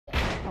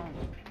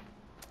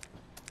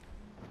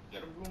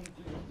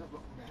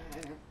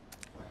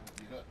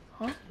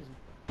Huh?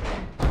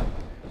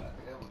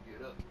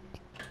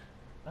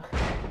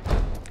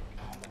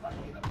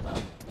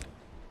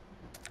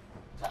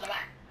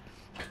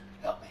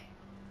 Help me.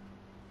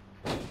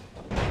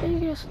 You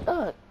get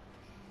stuck.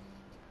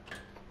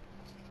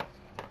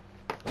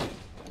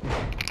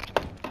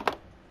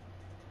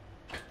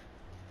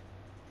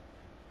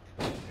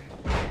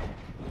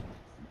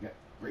 Yeah,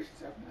 brace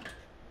yourself now.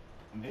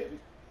 I'm heavy.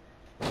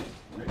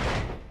 Ready?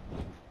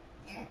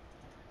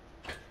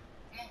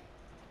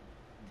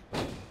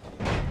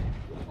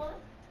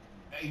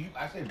 Hey,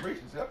 I said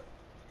brace yourself.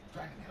 I'm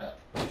trying to get up.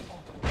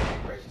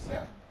 Brace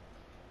yourself.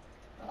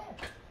 Come on.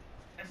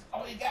 That's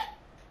all you got.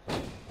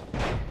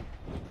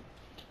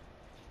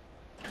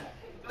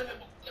 Let me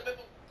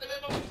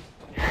move.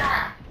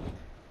 Yeah.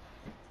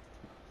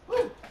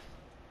 Woo.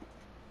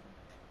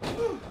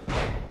 Woo.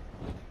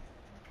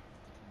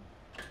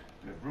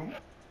 That broom.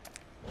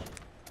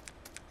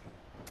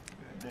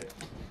 That.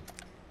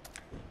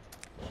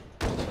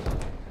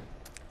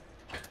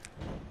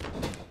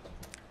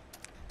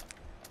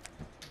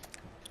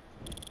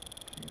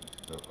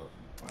 Stuff up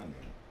in front of me.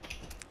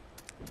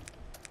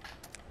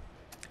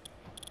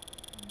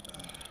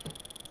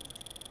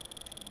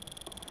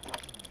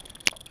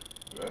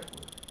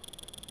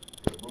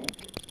 The broom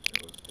case.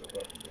 There was stuff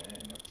up and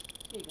down.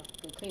 Here you go. You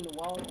can clean the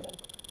wall.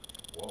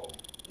 Whoa.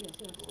 Yes,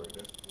 yes. Go right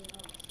there.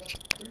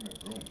 Bring that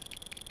broom.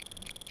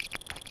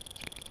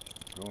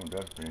 Broom,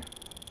 dustpan.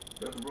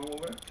 That's the broom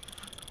over there?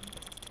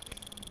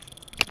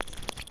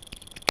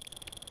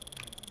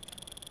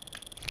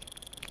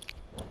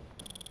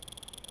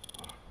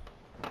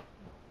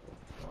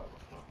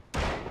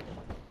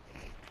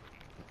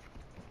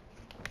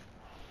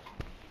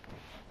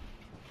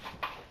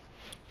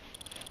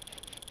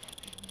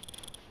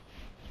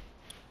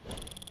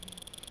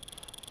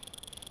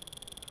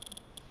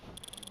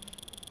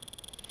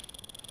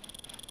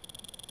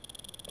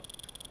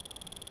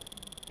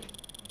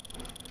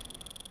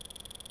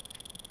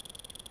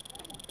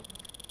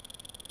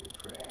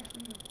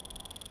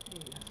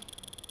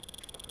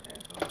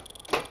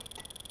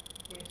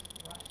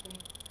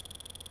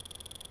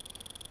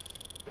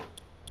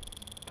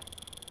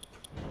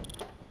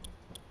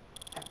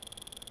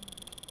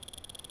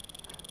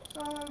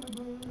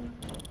 Solomon.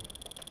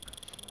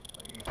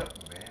 You help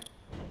me, man.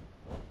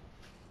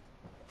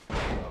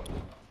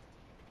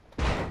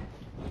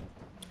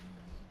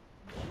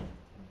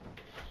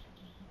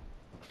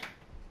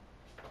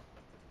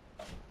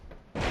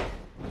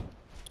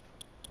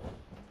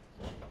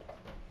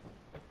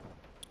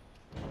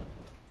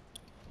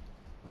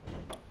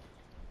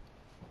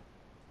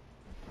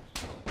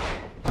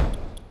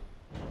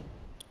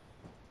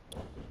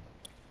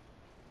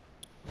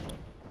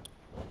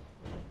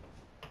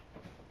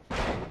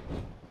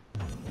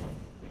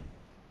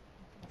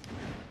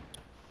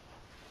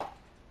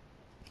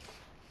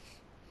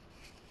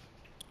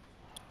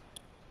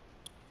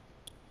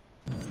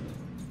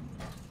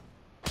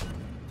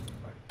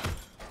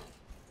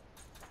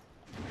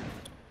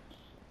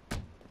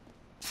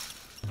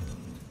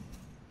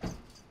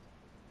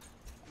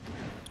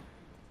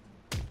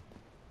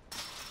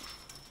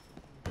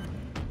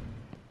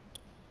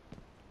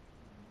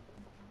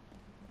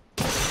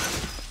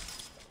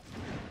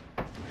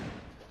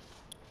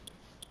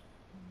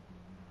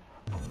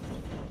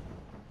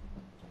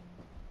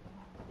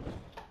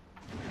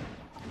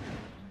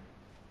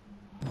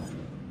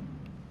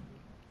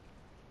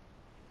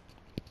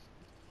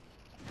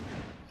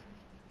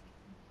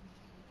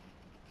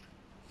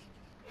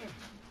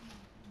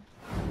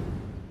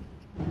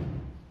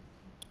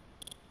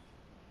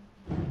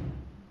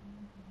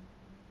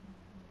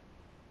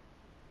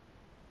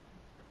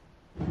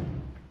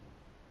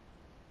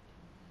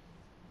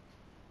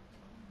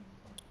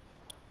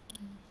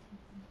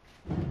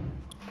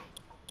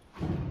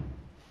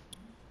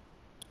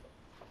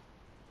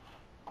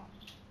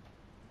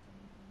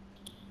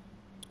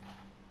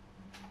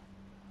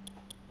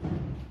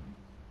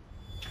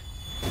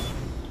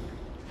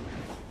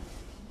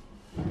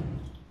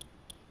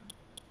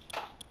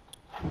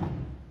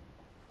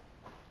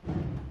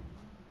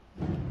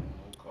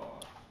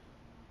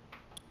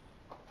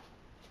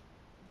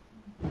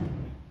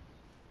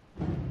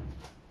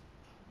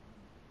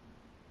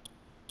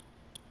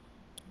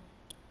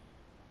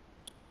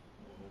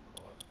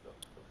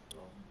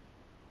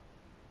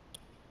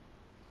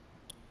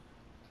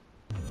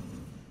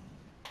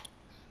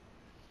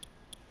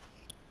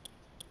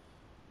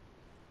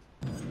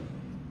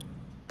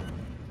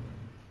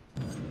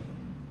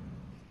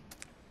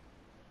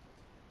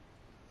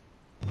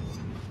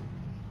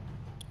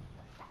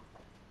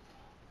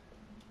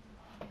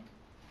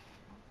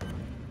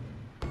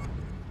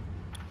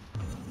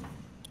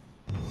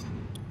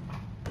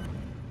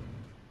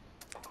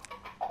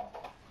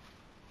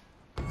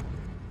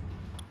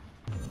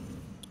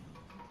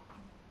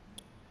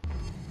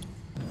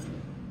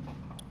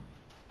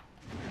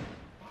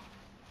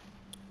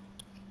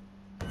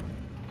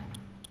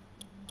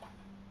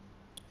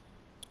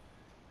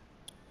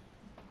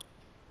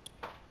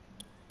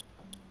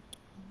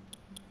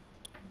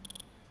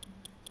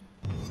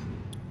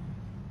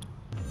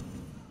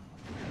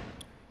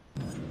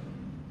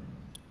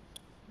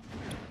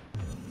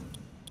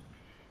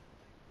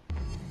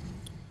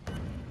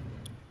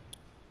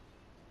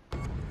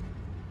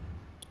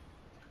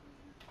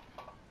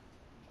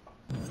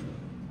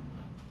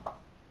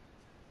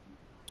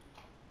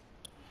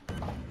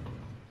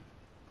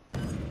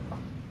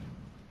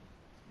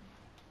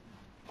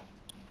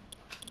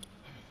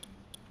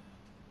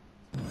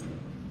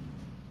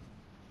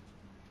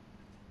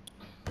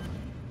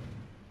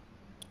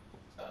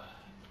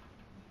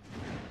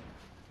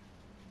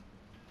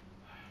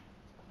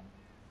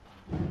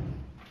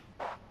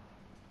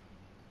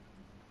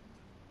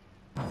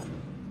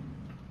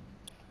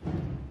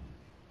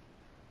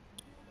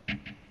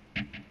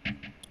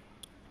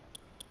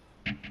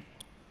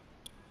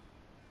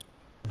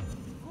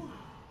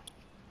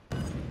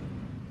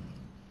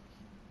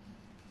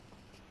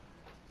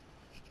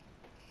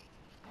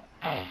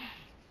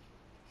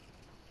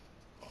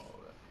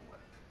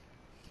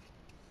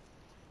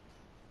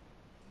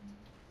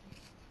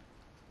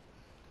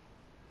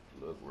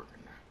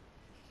 working now.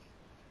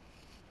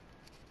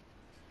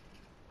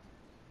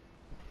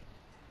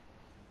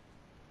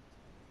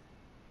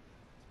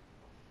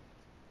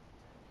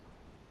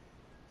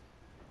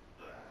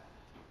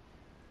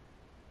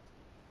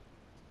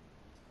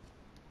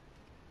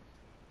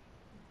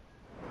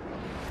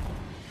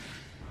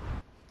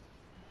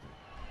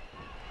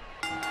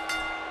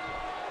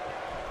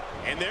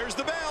 And there's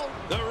the bell.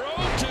 The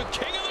road to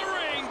King of the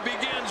Ring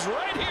begins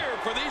right here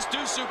for these two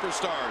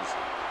superstars.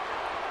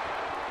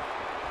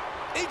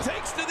 He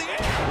takes to the air.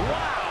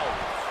 Wow.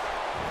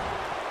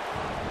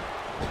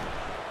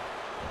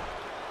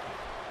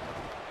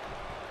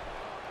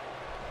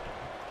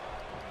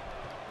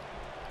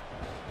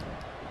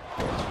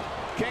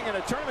 King, in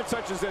a tournament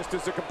such as this,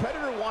 does the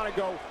competitor want to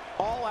go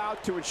all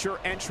out to ensure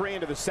entry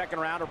into the second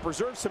round or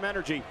preserve some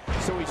energy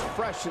so he's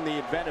fresh in the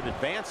event of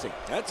advancing?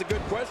 That's a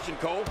good question,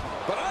 Cole.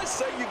 But I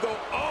say you go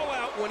all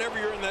out whenever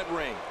you're in that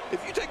ring.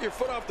 If you take your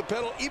foot off the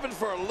pedal even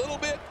for a little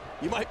bit,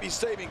 you might be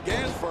saving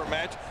gas for a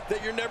match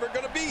that you're never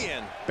going to be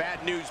in.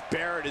 Bad news,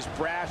 Barrett is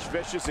brash,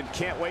 vicious, and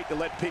can't wait to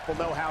let people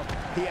know how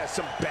he has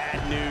some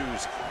bad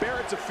news.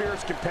 Barrett's a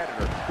fierce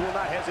competitor who will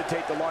not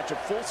hesitate to launch a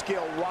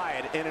full-scale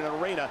riot in an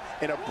arena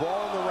in a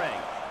brawl in the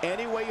ring.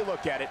 Any way you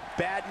look at it,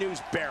 Bad News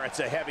Barrett's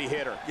a heavy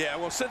hitter. Yeah,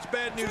 well, since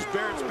Bad News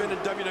Barrett's been in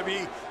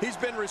WWE, he's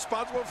been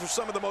responsible for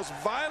some of the most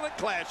violent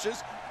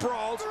clashes,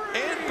 brawls,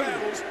 and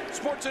battles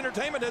sports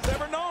entertainment has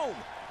ever known.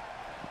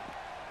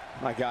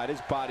 My God, his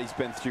body's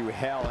been through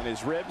hell, and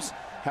his ribs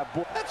have...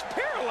 That's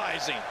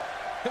paralyzing.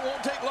 It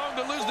won't take long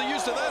to lose the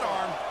use of that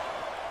arm.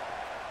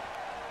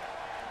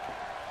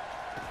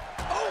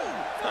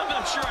 Oh, I'm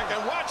not sure I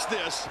can watch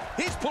this.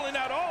 He's pulling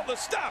out all the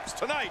stops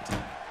tonight.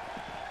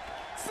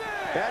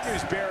 Bad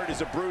News Barrett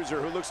is a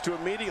bruiser who looks to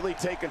immediately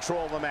take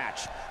control of the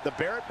match. The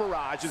Barrett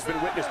barrage has been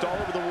witnessed all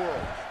over the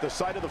world. The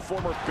sight of the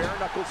former bare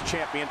knuckles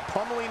champion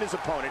pummeling his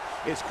opponent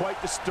is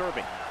quite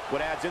disturbing.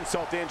 What adds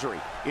insult to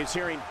injury is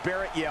hearing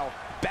Barrett yell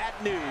 "Bad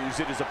News"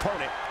 at his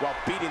opponent while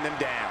beating them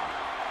down.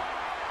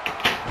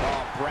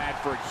 Oh,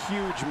 Bradford,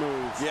 huge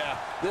move. Yeah,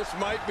 this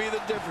might be the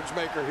difference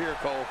maker here,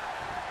 Cole.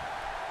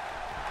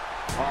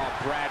 Oh,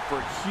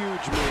 Bradford,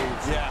 huge move.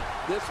 Yeah,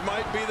 this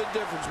might be the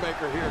difference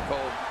maker here,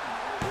 Cole.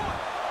 1,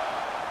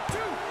 2,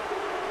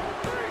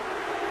 3.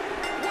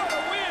 What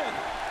a win!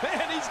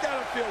 Man, he's got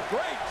to feel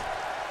great.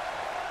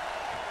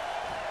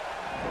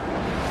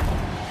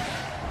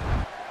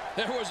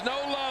 There was no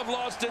love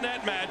lost in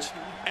that match.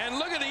 And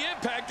look at the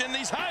impact in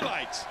these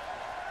highlights.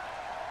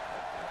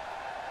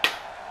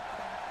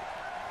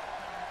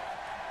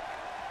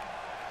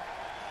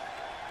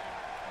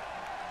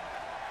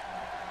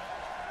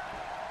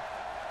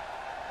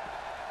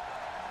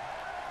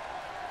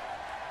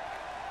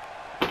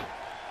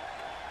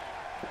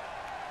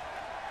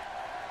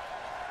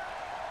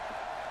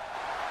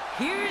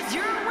 Here's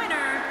your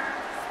winner,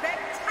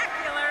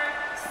 Spectacular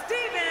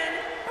Steven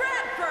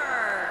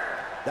Bradford.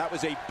 That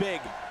was a big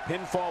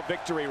pinfall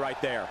victory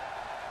right there.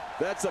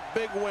 That's a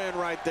big win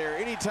right there.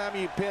 Anytime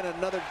you pin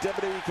another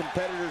WWE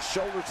competitor's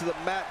shoulder to the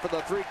mat for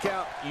the 3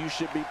 count, you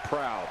should be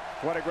proud.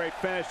 What a great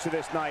finish to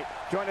this night.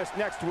 Join us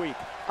next week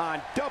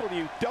on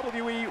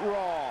WWE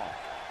Raw.